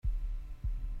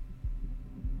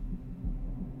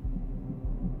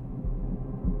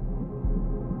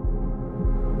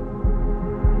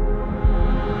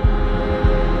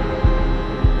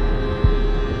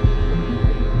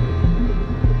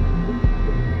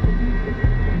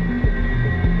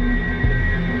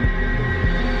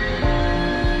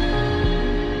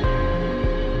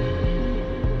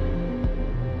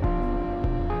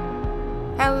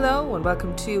and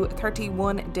welcome to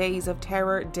 31 Days of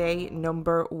Terror, day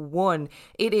number 1.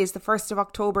 It is the 1st of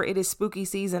October, it is spooky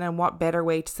season, and what better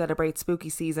way to celebrate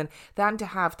spooky season than to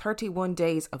have 31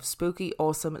 days of spooky,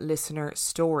 awesome listener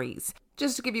stories.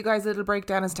 Just to give you guys a little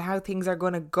breakdown as to how things are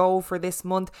going to go for this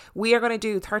month, we are going to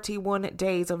do 31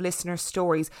 days of listener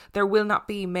stories. There will not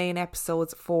be main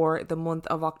episodes for the month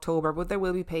of October, but there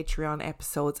will be Patreon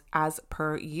episodes as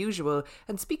per usual.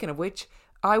 And speaking of which,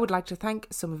 I would like to thank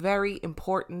some very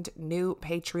important new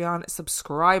Patreon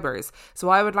subscribers. So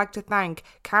I would like to thank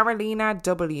Carolina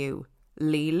W,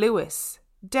 Lee Lewis,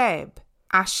 Deb,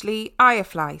 Ashley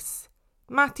Iaflice,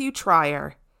 Matthew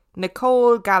Trier,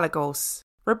 Nicole Galagos,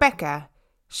 Rebecca,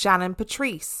 Shannon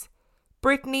Patrice,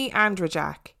 Brittany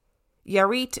Andrajak,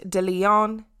 Yarit De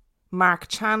Leon, Mark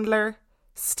Chandler,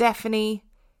 Stephanie,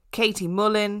 Katie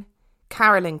Mullen,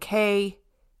 Carolyn Kay,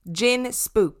 Jin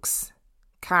Spooks,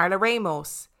 Carla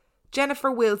Ramos,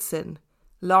 Jennifer Wilson,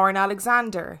 Lauren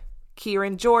Alexander,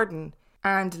 Kieran Jordan,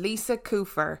 and Lisa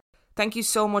Coofer. Thank you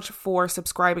so much for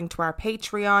subscribing to our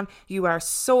Patreon. You are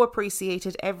so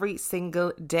appreciated every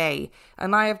single day.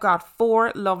 And I have got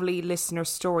 4 lovely listener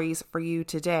stories for you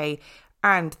today.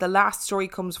 And the last story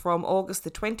comes from August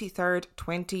the 23rd,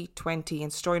 2020.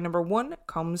 And story number 1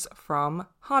 comes from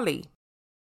Holly.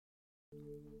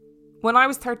 When I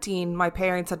was 13, my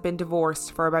parents had been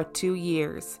divorced for about 2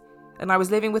 years, and I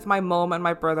was living with my mum and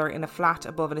my brother in a flat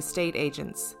above an estate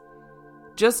agent's.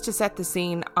 Just to set the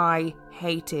scene, I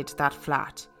hated that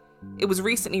flat. It was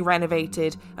recently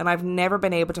renovated, and I've never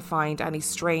been able to find any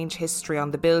strange history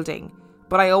on the building,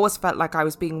 but I always felt like I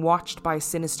was being watched by a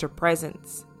sinister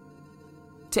presence.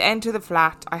 To enter the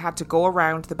flat, I had to go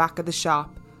around the back of the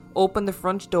shop, open the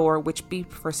front door which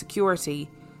beeped for security,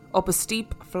 up a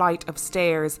steep flight of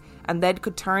stairs, and then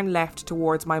could turn left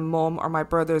towards my mum or my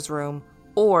brother's room,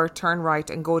 or turn right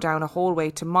and go down a hallway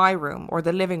to my room or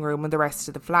the living room and the rest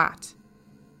of the flat.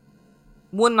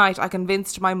 One night I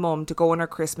convinced my mum to go on her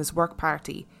Christmas work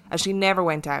party, as she never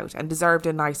went out and deserved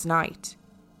a nice night.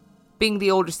 Being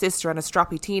the older sister and a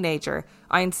stroppy teenager,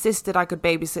 I insisted I could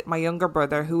babysit my younger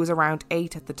brother, who was around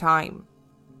 8 at the time.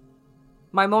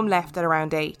 My mum left at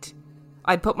around 8.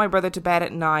 I'd put my brother to bed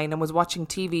at 9 and was watching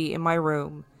TV in my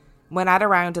room, when at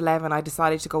around 11 I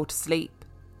decided to go to sleep.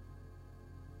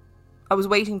 I was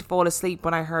waiting to fall asleep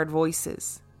when I heard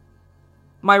voices.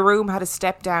 My room had a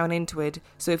step down into it,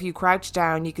 so if you crouched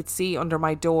down you could see under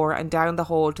my door and down the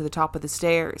hall to the top of the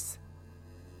stairs.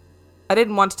 I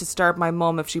didn't want to disturb my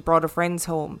mum if she brought her friends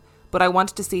home, but I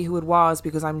wanted to see who it was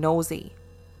because I'm nosy.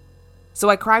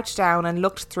 So I crouched down and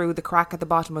looked through the crack at the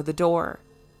bottom of the door.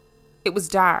 It was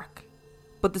dark,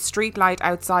 but the street light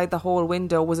outside the hall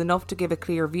window was enough to give a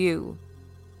clear view.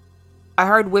 I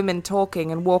heard women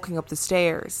talking and walking up the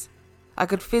stairs. I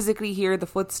could physically hear the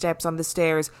footsteps on the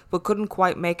stairs, but couldn't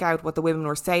quite make out what the women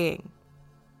were saying.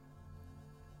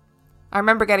 I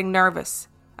remember getting nervous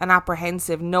and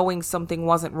apprehensive, knowing something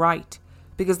wasn't right,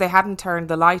 because they hadn't turned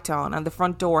the light on and the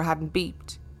front door hadn't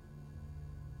beeped.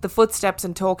 The footsteps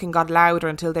and talking got louder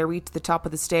until they reached the top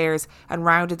of the stairs and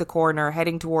rounded the corner,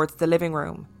 heading towards the living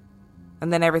room.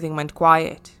 And then everything went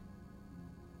quiet.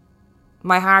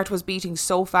 My heart was beating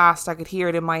so fast I could hear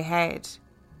it in my head,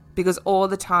 because all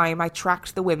the time I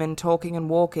tracked the women talking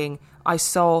and walking, I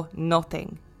saw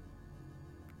nothing.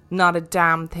 Not a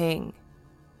damn thing.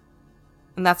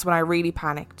 And that's when I really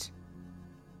panicked.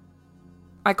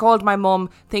 I called my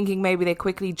mum, thinking maybe they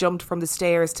quickly jumped from the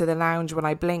stairs to the lounge when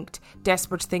I blinked,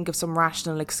 desperate to think of some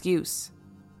rational excuse.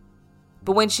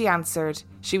 But when she answered,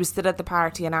 she was still at the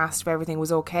party and asked if everything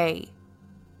was okay.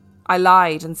 I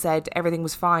lied and said everything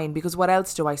was fine, because what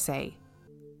else do I say?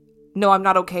 No, I'm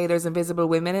not okay, there's invisible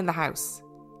women in the house.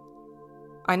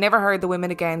 I never heard the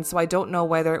women again, so I don't know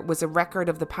whether it was a record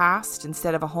of the past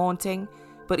instead of a haunting,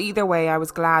 but either way I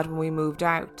was glad when we moved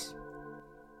out.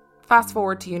 Fast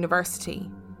forward to university.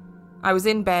 I was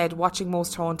in bed watching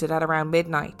Most Haunted at around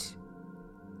midnight.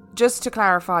 Just to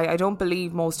clarify, I don't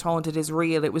believe Most Haunted is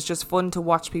real, it was just fun to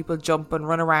watch people jump and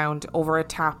run around over a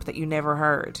tap that you never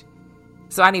heard.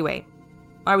 So anyway,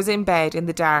 I was in bed in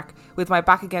the dark with my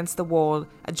back against the wall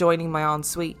adjoining my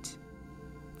ensuite.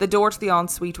 The door to the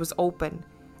ensuite was open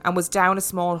and was down a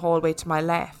small hallway to my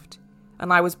left,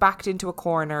 and I was backed into a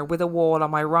corner with a wall on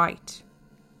my right.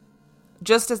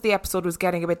 Just as the episode was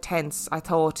getting a bit tense, I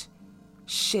thought,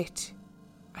 shit,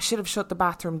 I should have shut the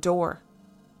bathroom door.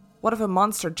 What if a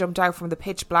monster jumped out from the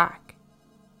pitch black?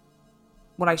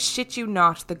 When I shit you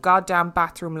not, the goddamn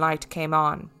bathroom light came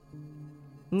on.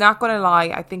 Not gonna lie,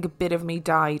 I think a bit of me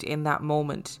died in that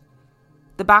moment.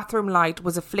 The bathroom light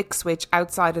was a flick switch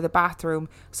outside of the bathroom,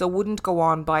 so wouldn't go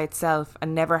on by itself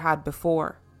and never had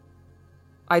before.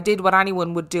 I did what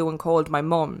anyone would do and called my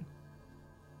mum.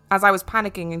 As I was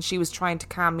panicking and she was trying to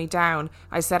calm me down,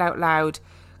 I said out loud,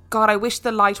 "God, I wish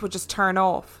the light would just turn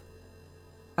off."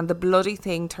 And the bloody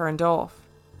thing turned off.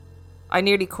 I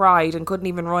nearly cried and couldn't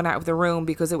even run out of the room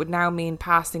because it would now mean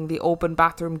passing the open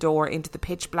bathroom door into the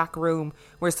pitch black room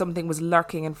where something was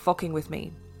lurking and fucking with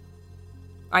me.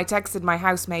 I texted my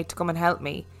housemate to come and help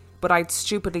me, but I'd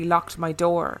stupidly locked my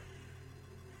door.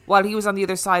 While he was on the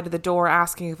other side of the door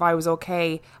asking if I was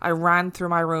okay, I ran through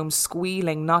my room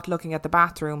squealing, not looking at the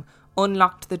bathroom,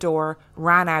 unlocked the door,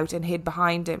 ran out and hid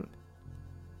behind him.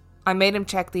 I made him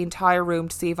check the entire room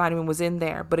to see if anyone was in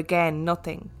there, but again,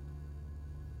 nothing.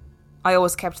 I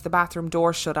always kept the bathroom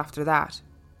door shut after that.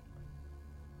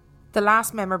 The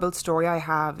last memorable story I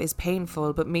have is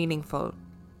painful but meaningful.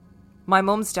 My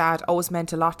mum's dad always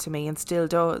meant a lot to me and still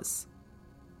does.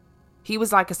 He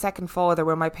was like a second father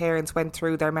when my parents went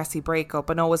through their messy breakup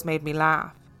and always made me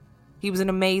laugh. He was an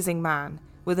amazing man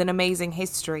with an amazing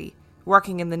history,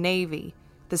 working in the Navy,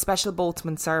 the Special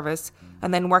Boatman Service,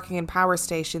 and then working in power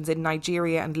stations in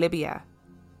Nigeria and Libya.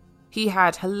 He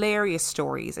had hilarious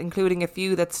stories, including a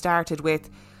few that started with,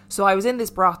 "So I was in this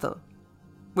brothel,"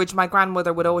 which my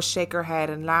grandmother would always shake her head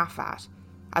and laugh at,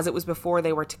 as it was before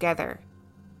they were together.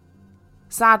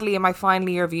 Sadly, in my final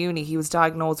year of uni, he was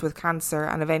diagnosed with cancer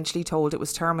and eventually told it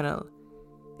was terminal.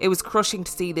 It was crushing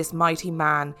to see this mighty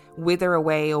man wither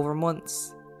away over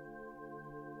months.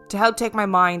 To help take my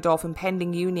mind off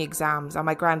impending uni exams and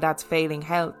my granddad's failing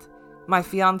health, my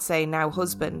fiancé, now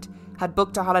husband, had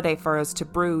booked a holiday for us to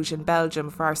Bruges in Belgium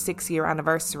for our 6-year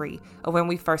anniversary of when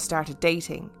we first started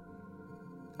dating.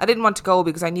 I didn't want to go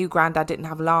because I knew Grandad didn't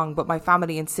have long, but my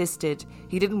family insisted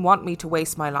he didn't want me to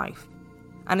waste my life,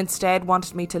 and instead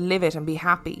wanted me to live it and be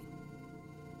happy.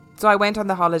 So I went on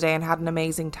the holiday and had an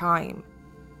amazing time.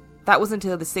 That was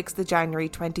until the 6th of January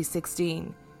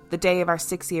 2016, the day of our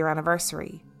 6-year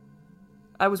anniversary.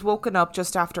 I was woken up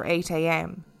just after 8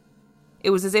 a.m. It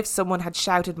was as if someone had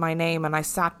shouted my name and I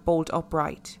sat bolt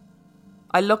upright.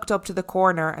 I looked up to the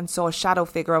corner and saw a shadow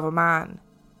figure of a man.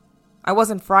 I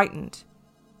wasn't frightened.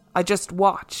 I just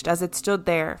watched as it stood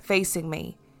there facing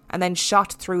me and then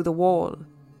shot through the wall.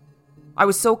 I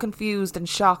was so confused and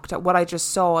shocked at what I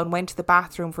just saw and went to the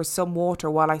bathroom for some water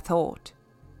while I thought.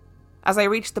 As I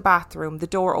reached the bathroom, the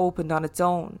door opened on its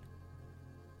own.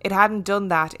 It hadn't done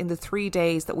that in the 3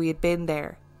 days that we had been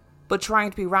there, but trying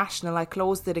to be rational, I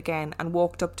closed it again and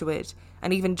walked up to it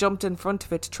and even jumped in front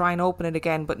of it to try and open it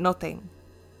again, but nothing.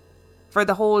 For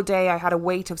the whole day I had a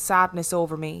weight of sadness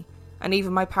over me, and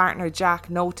even my partner Jack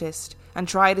noticed and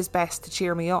tried his best to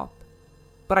cheer me up,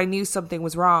 but I knew something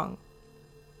was wrong.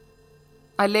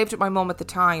 I lived with my mum at the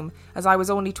time, as I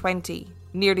was only 20,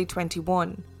 nearly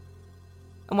 21.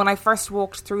 And when I first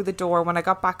walked through the door when I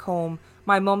got back home,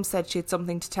 my mum said she had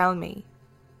something to tell me.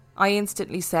 I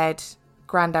instantly said,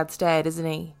 "Grandad's dead, isn't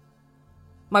he?"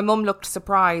 My mum looked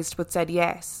surprised but said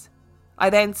yes. I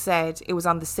then said it was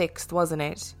on the 6th, wasn't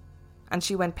it? And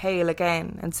she went pale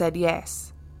again and said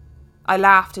yes. I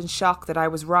laughed in shock that I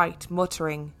was right,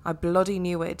 muttering, "I bloody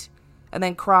knew it," and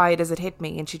then cried as it hit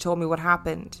me and she told me what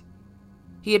happened.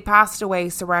 He had passed away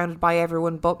surrounded by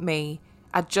everyone but me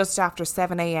at just after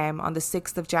 7 a.m. on the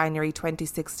 6th of January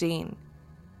 2016.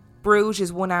 Bruges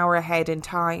is 1 hour ahead in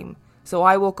time, so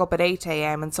I woke up at 8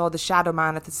 a.m. and saw the shadow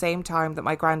man at the same time that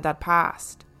my granddad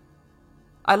passed.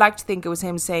 I like to think it was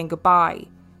him saying goodbye,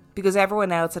 because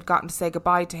everyone else had gotten to say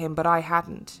goodbye to him but I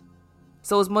hadn't.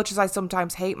 So as much as I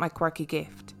sometimes hate my quirky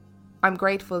gift, I'm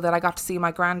grateful that I got to see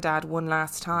my granddad one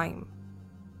last time.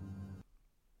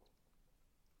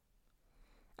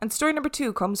 And story number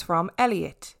 2 comes from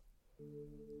Elliot.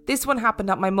 This one happened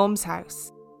at my mum's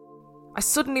house. I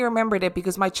suddenly remembered it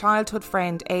because my childhood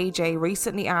friend AJ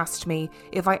recently asked me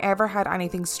if I ever had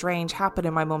anything strange happen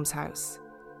in my mum's house.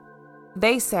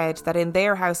 They said that in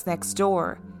their house next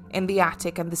door, in the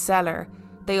attic and the cellar,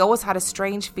 they always had a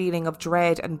strange feeling of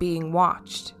dread and being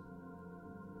watched.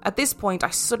 At this point, I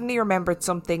suddenly remembered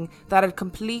something that had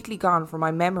completely gone from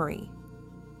my memory.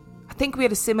 I think we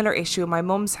had a similar issue in my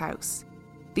mum's house.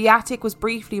 The attic was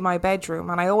briefly my bedroom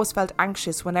and I always felt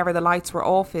anxious whenever the lights were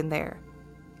off in there,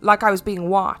 like I was being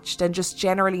watched and just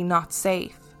generally not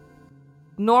safe.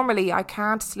 Normally, I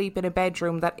can't sleep in a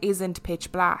bedroom that isn't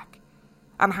pitch black,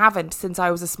 and haven't since I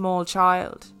was a small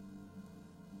child.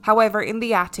 However, in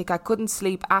the attic I couldn't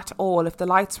sleep at all if the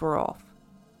lights were off.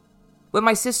 When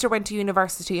my sister went to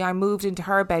university, I moved into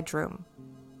her bedroom.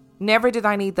 Never did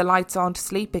I need the lights on to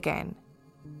sleep again.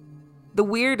 The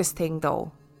weirdest thing,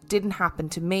 though, didn't happen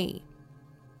to me.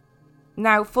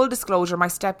 Now, full disclosure, my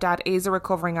stepdad is a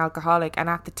recovering alcoholic and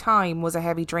at the time was a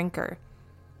heavy drinker.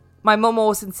 My mum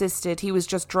always insisted he was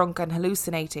just drunk and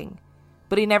hallucinating,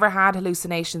 but he never had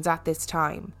hallucinations at this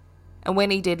time, and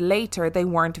when he did later, they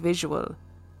weren't visual.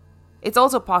 It's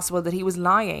also possible that he was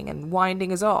lying and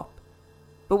winding us up,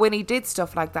 but when he did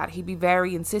stuff like that, he'd be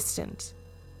very insistent,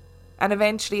 and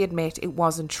eventually admit it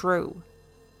wasn't true.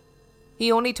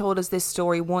 He only told us this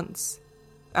story once,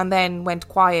 and then went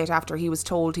quiet after he was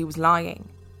told he was lying.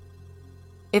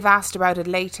 If asked about it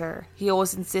later, he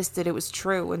always insisted it was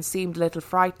true and seemed a little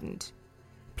frightened.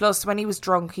 Plus, when he was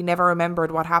drunk, he never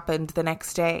remembered what happened the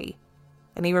next day,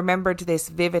 and he remembered this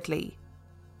vividly.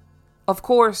 Of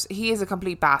course, he is a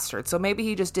complete bastard, so maybe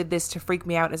he just did this to freak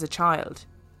me out as a child.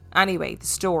 Anyway, the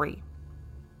story.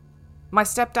 My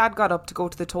stepdad got up to go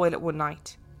to the toilet one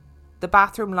night. The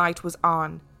bathroom light was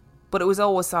on, but it was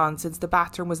always on since the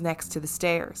bathroom was next to the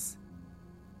stairs.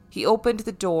 He opened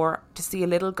the door to see a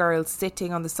little girl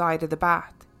sitting on the side of the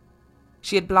bath.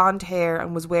 She had blonde hair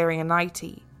and was wearing a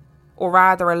nightie, or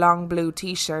rather a long blue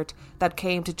t-shirt that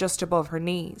came to just above her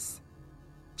knees.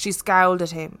 She scowled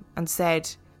at him and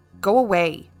said, "Go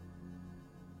away."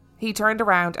 He turned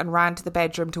around and ran to the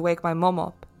bedroom to wake my mum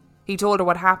up. He told her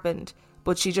what happened,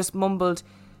 but she just mumbled,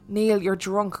 "Neil, you're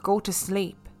drunk, go to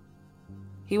sleep."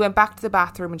 He went back to the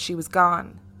bathroom and she was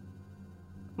gone.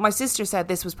 My sister said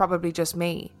this was probably just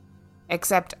me,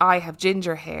 except I have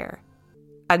ginger hair,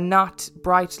 and not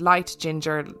bright light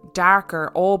ginger,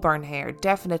 darker auburn hair,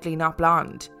 definitely not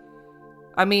blonde.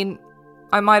 I mean,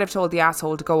 I might have told the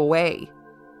asshole to go away,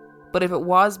 but if it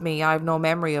was me, I have no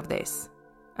memory of this,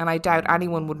 and I doubt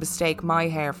anyone would mistake my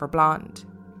hair for blonde.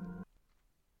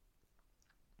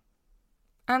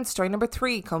 And story number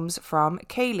 3 comes from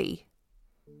Kaylee.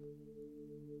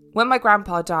 When my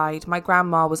grandpa died, my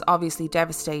grandma was obviously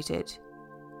devastated.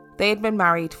 They had been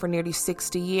married for nearly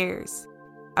 60 years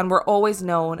and were always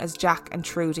known as Jack and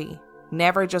Trudy.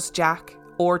 Never just Jack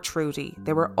or Trudy,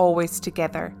 they were always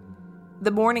together.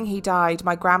 The morning he died,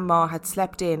 my grandma had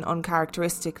slept in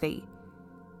uncharacteristically.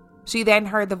 She then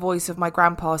heard the voice of my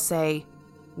grandpa say,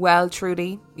 "Well,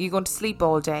 Trudy, you going to sleep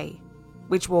all day?"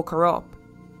 which woke her up.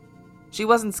 She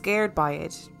wasn't scared by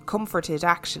it, comforted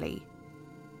actually.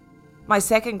 My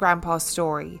second grandpa's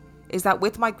story is that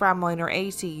with my grandma in her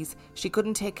 80s, she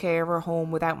couldn't take care of her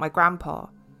home without my grandpa.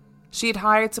 She had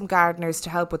hired some gardeners to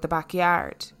help with the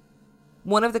backyard.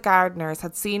 One of the gardeners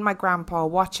had seen my grandpa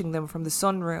watching them from the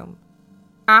sunroom.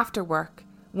 After work,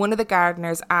 one of the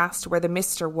gardeners asked where the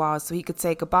mister was so he could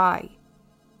say goodbye.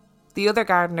 The other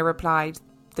gardener replied,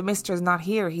 "The mister's not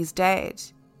here, he's dead."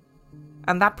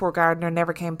 And that poor gardener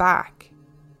never came back.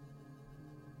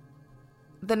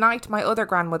 The night my other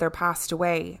grandmother passed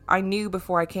away, I knew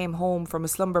before I came home from a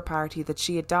slumber party that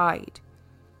she had died.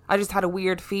 I just had a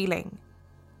weird feeling.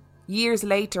 Years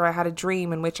later, I had a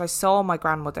dream in which I saw my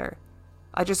grandmother.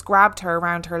 I just grabbed her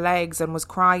around her legs and was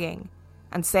crying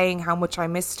and saying how much I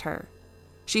missed her.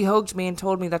 She hugged me and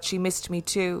told me that she missed me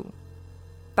too.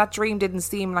 That dream didn't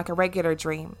seem like a regular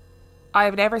dream. I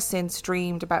have never since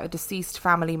dreamed about a deceased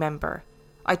family member.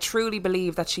 I truly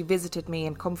believe that she visited me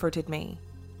and comforted me.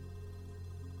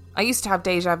 I used to have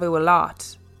deja vu a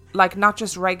lot, like not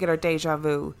just regular deja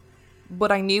vu, but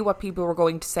I knew what people were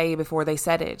going to say before they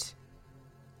said it.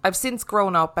 I've since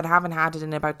grown up and haven't had it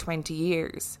in about 20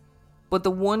 years, but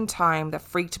the one time that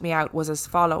freaked me out was as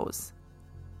follows.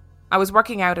 I was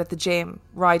working out at the gym,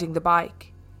 riding the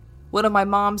bike. One of my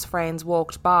mom's friends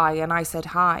walked by and I said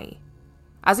hi.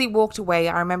 As he walked away,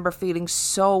 I remember feeling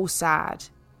so sad.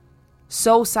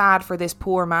 So sad for this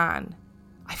poor man.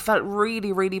 I felt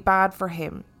really, really bad for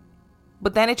him.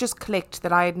 But then it just clicked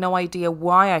that I had no idea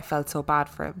why I felt so bad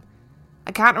for him.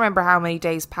 I can't remember how many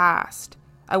days passed.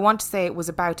 I want to say it was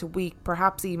about a week,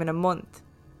 perhaps even a month.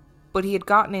 But he had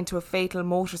gotten into a fatal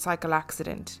motorcycle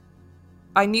accident.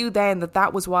 I knew then that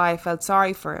that was why I felt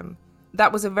sorry for him.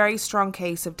 That was a very strong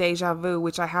case of deja vu,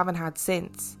 which I haven't had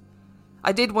since.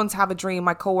 I did once have a dream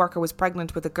my coworker was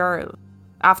pregnant with a girl.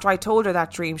 After I told her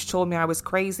that dream, she told me I was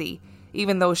crazy,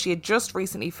 even though she had just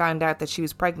recently found out that she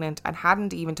was pregnant and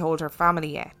hadn't even told her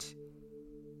family yet.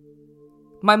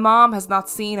 My mom has not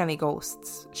seen any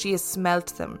ghosts. She has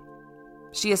smelt them.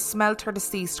 She has smelt her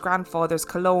deceased grandfather's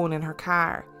cologne in her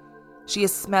car. She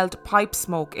has smelt pipe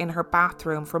smoke in her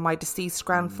bathroom from my deceased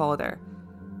grandfather.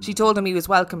 She told him he was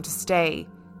welcome to stay,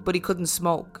 but he couldn't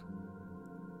smoke.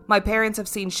 My parents have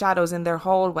seen shadows in their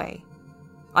hallway.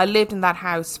 I lived in that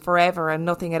house forever and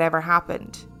nothing had ever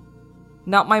happened.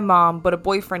 Not my mom, but a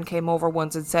boyfriend came over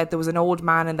once and said there was an old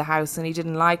man in the house and he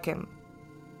didn't like him.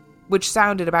 Which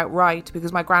sounded about right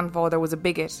because my grandfather was a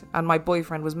bigot and my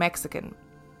boyfriend was Mexican.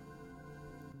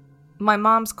 My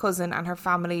mom's cousin and her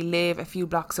family live a few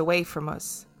blocks away from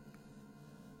us.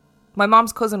 My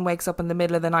mom's cousin wakes up in the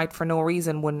middle of the night for no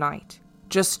reason one night,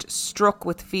 just struck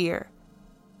with fear.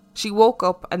 She woke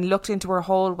up and looked into her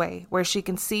hallway where she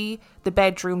can see the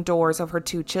bedroom doors of her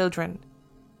 2 children.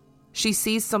 She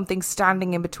sees something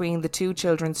standing in between the 2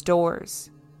 children's doors.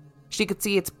 She could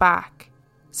see its back,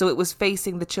 so it was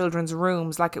facing the children's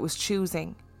rooms like it was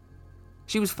choosing.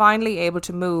 She was finally able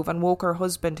to move and woke her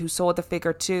husband, who saw the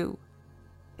figure too.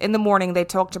 In the morning they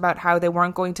talked about how they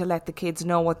weren't going to let the kids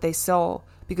know what they saw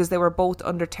because they were both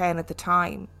under 10 at the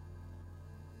time.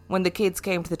 When the kids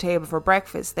came to the table for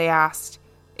breakfast, they asked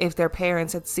if their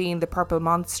parents had seen the purple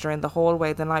monster in the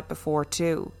hallway the night before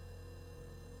too.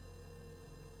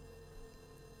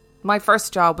 My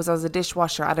first job was as a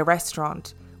dishwasher at a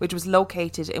restaurant, which was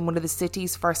located in one of the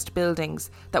city's first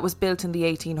buildings that was built in the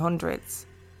 1800s.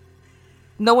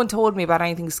 No one told me about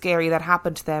anything scary that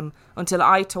happened to them until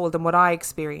I told them what I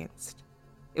experienced.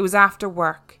 It was after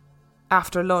work,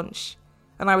 after lunch,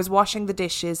 and I was washing the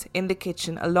dishes in the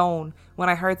kitchen alone when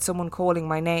I heard someone calling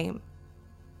my name.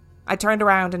 I turned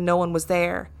around and no one was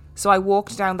there, so I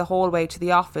walked down the hallway to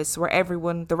the office where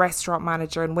everyone, the restaurant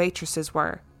manager and waitresses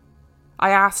were. I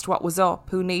asked what was up,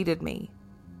 who needed me.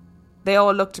 They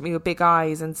all looked at me with big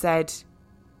eyes and said,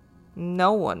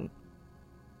 "No one.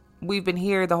 We've been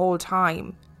here the whole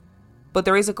time. But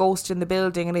there is a ghost in the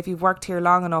building, and if you've worked here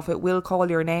long enough, it will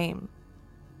call your name."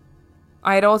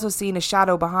 I had also seen a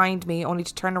shadow behind me, only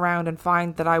to turn around and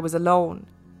find that I was alone.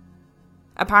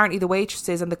 Apparently the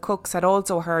waitresses and the cooks had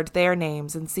also heard their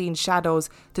names and seen shadows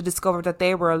to discover that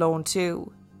they were alone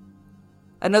too.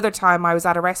 Another time I was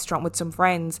at a restaurant with some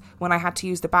friends when I had to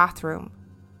use the bathroom.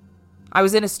 I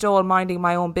was in a stall minding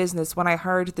my own business when I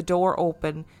heard the door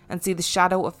open and see the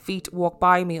shadow of feet walk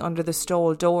by me under the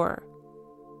stall door.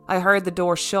 I heard the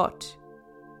door shut,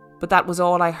 but that was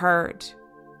all I heard.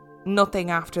 Nothing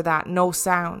after that, no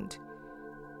sound.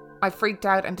 I freaked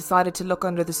out and decided to look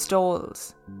under the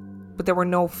stalls, but there were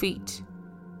no feet.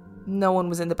 No one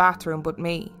was in the bathroom but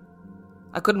me.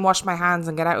 I couldn't wash my hands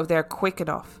and get out of there quick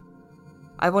enough.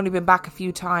 I've only been back a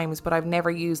few times, but I've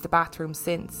never used the bathroom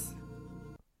since.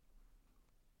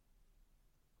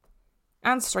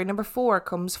 And story number 4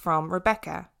 comes from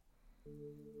Rebecca.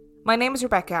 My name is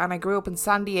Rebecca and I grew up in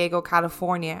San Diego,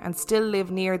 California and still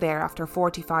live near there after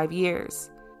 45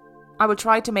 years. I will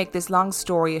try to make this long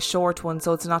story a short one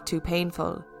so it's not too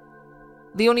painful.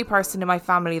 The only person in my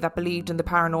family that believed in the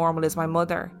paranormal is my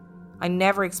mother. I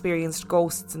never experienced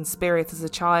ghosts and spirits as a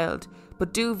child,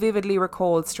 but do vividly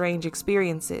recall strange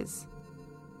experiences.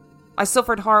 I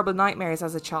suffered horrible nightmares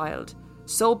as a child,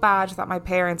 so bad that my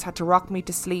parents had to rock me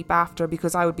to sleep after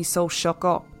because I would be so shook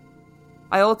up.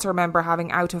 I also remember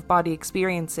having out-of-body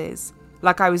experiences,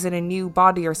 like I was in a new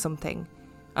body or something,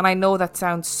 and I know that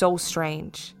sounds so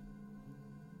strange.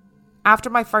 After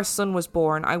my first son was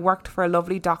born, I worked for a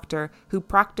lovely doctor who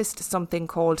practiced something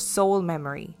called soul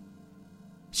memory.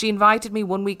 She invited me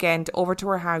one weekend over to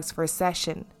her house for a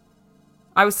session.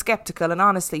 I was skeptical and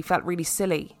honestly felt really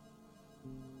silly.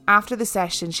 After the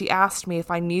session, she asked me if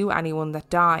I knew anyone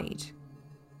that died.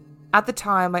 At the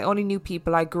time, I only knew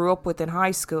people I grew up with in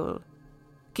high school.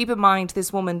 Keep in mind,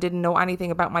 this woman didn't know anything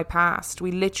about my past.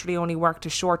 We literally only worked a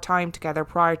short time together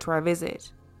prior to our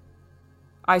visit.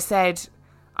 I said,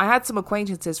 "I had some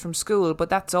acquaintances from school, but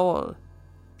that's all.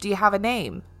 Do you have a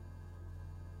name?"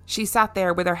 She sat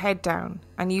there with her head down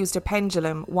and used a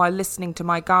pendulum while listening to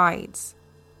my guides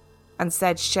and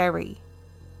said Sherry.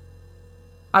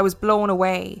 I was blown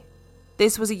away.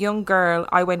 This was a young girl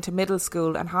I went to middle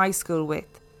school and high school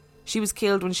with. She was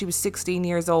killed when she was 16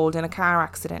 years old in a car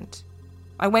accident.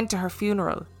 I went to her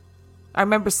funeral. I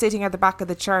remember sitting at the back of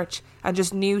the church and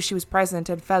just knew she was present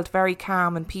and felt very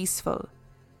calm and peaceful.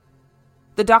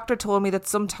 The doctor told me that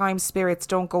sometimes spirits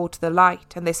don't go to the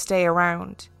light and they stay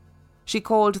around. She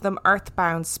called them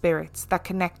earthbound spirits that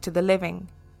connect to the living.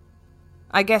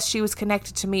 I guess she was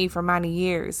connected to me for many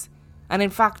years, and in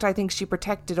fact I think she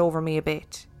protected over me a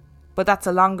bit, but that's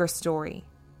a longer story.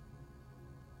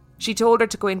 She told her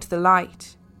to go into the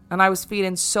light, and I was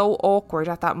feeling so awkward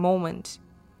at that moment.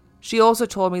 She also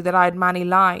told me that I had many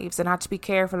lives and had to be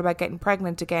careful about getting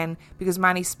pregnant again because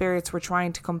many spirits were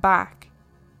trying to come back.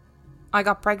 I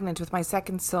got pregnant with my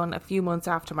second son a few months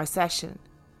after my session.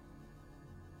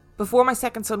 Before my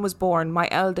second son was born, my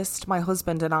eldest, my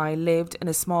husband and I lived in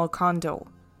a small condo.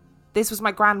 This was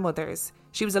my grandmother's.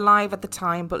 She was alive at the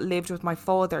time but lived with my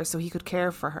father so he could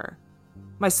care for her.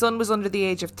 My son was under the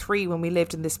age of 3 when we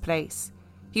lived in this place.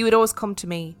 He would always come to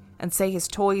me and say his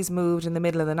toys moved in the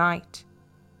middle of the night.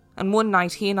 And one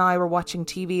night he and I were watching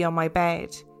TV on my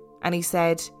bed and he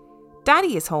said,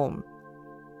 "Daddy is home."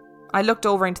 I looked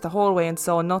over into the hallway and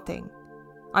saw nothing.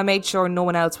 I made sure no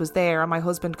one else was there, and my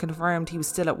husband confirmed he was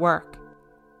still at work.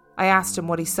 I asked him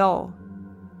what he saw.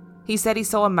 He said he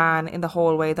saw a man in the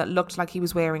hallway that looked like he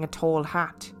was wearing a tall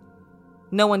hat.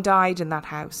 No one died in that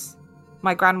house.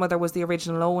 My grandmother was the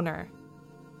original owner.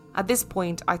 At this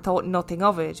point, I thought nothing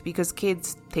of it because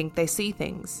kids think they see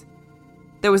things.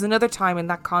 There was another time in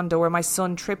that condo where my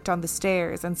son tripped on the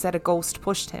stairs and said a ghost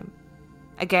pushed him.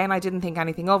 Again, I didn't think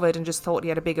anything of it and just thought he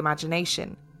had a big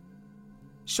imagination.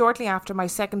 Shortly after my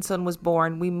second son was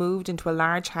born, we moved into a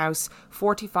large house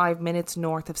 45 minutes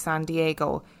north of San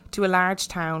Diego to a large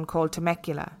town called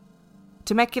Temecula.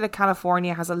 Temecula,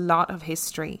 California has a lot of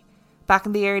history. Back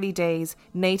in the early days,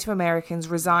 Native Americans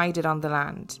resided on the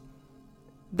land.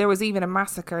 There was even a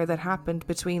massacre that happened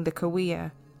between the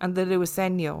Cahuilla and the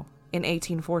Luiseno in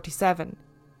 1847.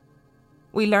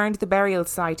 We learned the burial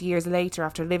site years later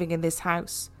after living in this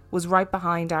house was right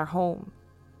behind our home.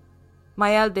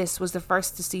 My eldest was the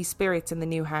first to see spirits in the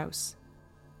new house.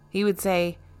 He would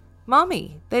say,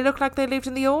 "Mommy, they look like they lived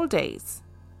in the old days."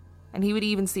 And he would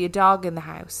even see a dog in the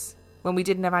house, when we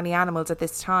didn't have any animals at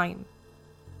this time.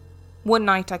 One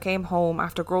night I came home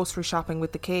after grocery shopping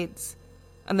with the kids,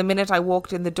 and the minute I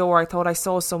walked in the door I thought I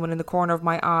saw someone in the corner of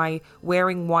my eye,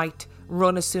 wearing white,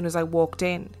 run as soon as I walked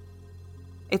in.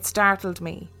 It startled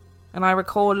me, and I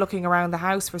recall looking around the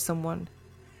house for someone.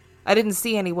 I didn't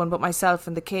see anyone but myself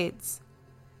and the kids.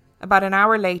 About an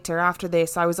hour later after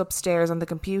this, I was upstairs on the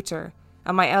computer,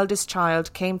 and my eldest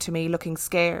child came to me looking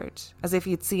scared, as if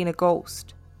he'd seen a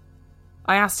ghost.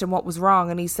 I asked him what was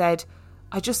wrong, and he said,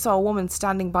 "I just saw a woman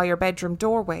standing by your bedroom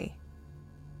doorway."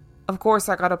 Of course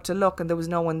I got up to look and there was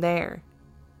no one there.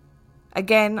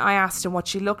 Again, I asked him what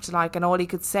she looked like, and all he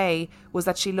could say was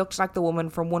that she looked like the woman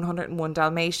from 101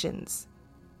 Dalmatians.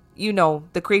 You know,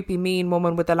 the creepy mean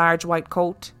woman with the large white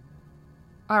coat.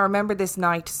 I remember this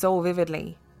night so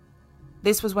vividly.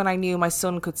 This was when I knew my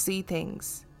son could see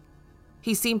things.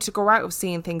 He seemed to grow out of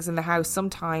seeing things in the house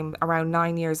sometime around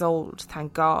 9 years old,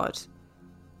 thank God.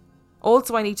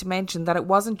 Also, I need to mention that it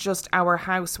wasn't just our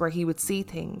house where he would see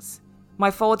things.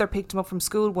 My father picked him up from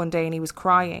school one day and he was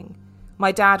crying.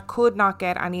 My dad could not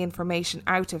get any information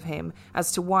out of him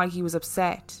as to why he was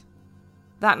upset.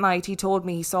 That night he told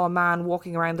me he saw a man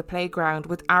walking around the playground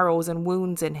with arrows and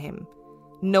wounds in him.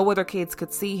 No other kids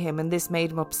could see him, and this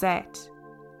made him upset.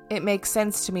 It makes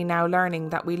sense to me now, learning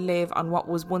that we live on what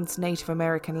was once Native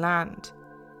American land.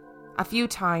 A few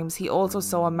times he also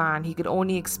saw a man he could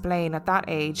only explain at that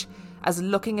age as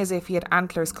looking as if he had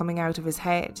antlers coming out of his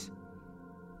head.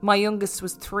 My youngest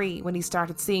was 3 when he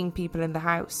started seeing people in the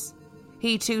house.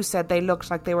 He too said they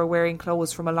looked like they were wearing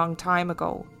clothes from a long time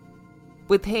ago.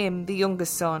 With him, the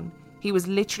youngest son, he was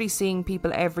literally seeing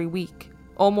people every week,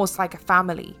 almost like a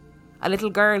family. A little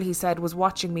girl, he said, was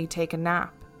watching me take a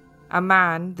nap. A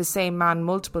man, the same man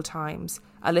multiple times,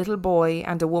 a little boy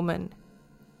and a woman.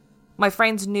 My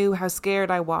friends knew how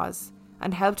scared I was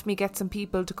and helped me get some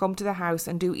people to come to the house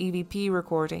and do EVP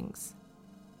recordings.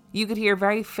 You could hear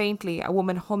very faintly a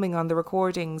woman humming on the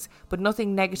recordings, but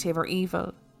nothing negative or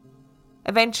evil.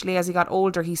 Eventually, as he got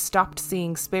older, he stopped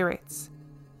seeing spirits.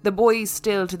 The boys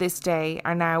still to this day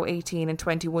are now 18 and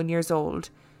 21 years old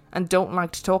and don't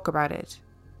like to talk about it.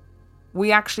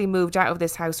 We actually moved out of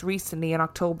this house recently in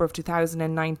October of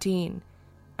 2019,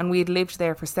 and we had lived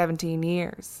there for 17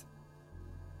 years.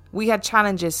 We had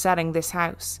challenges selling this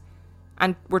house,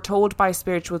 and were told by a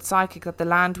spiritual psychic that the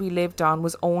land we lived on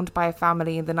was owned by a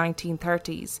family in the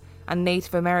 1930s and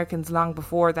Native Americans long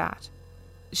before that.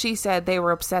 She said they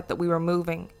were upset that we were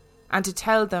moving, and to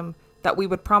tell them that we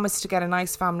would promise to get a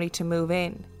nice family to move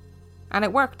in. And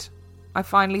it worked. I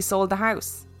finally sold the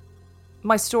house.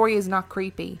 My story is not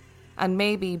creepy, and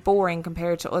maybe boring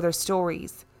compared to other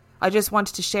stories. I just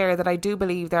wanted to share that I do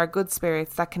believe there are good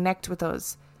spirits that connect with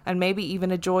us and maybe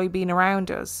even enjoy being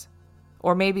around us.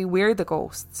 Or maybe we're the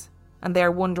ghosts and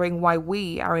they're wondering why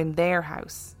we are in their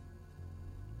house.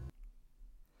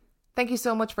 Thank you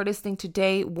so much for listening to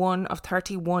day 1 of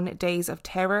 31 Days of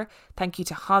Terror. Thank you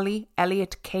to Holly,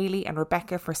 Elliot, Kaylee and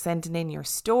Rebecca for sending in your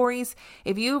stories.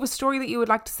 If you have a story that you would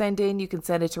like to send in, you can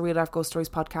send it to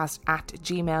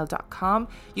reallifeghoststoriespodcast@gmail.com.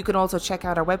 You can also check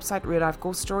out our website,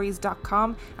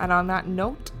 reallifeghoststories.com. And on that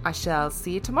note, I shall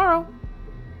see you tomorrow.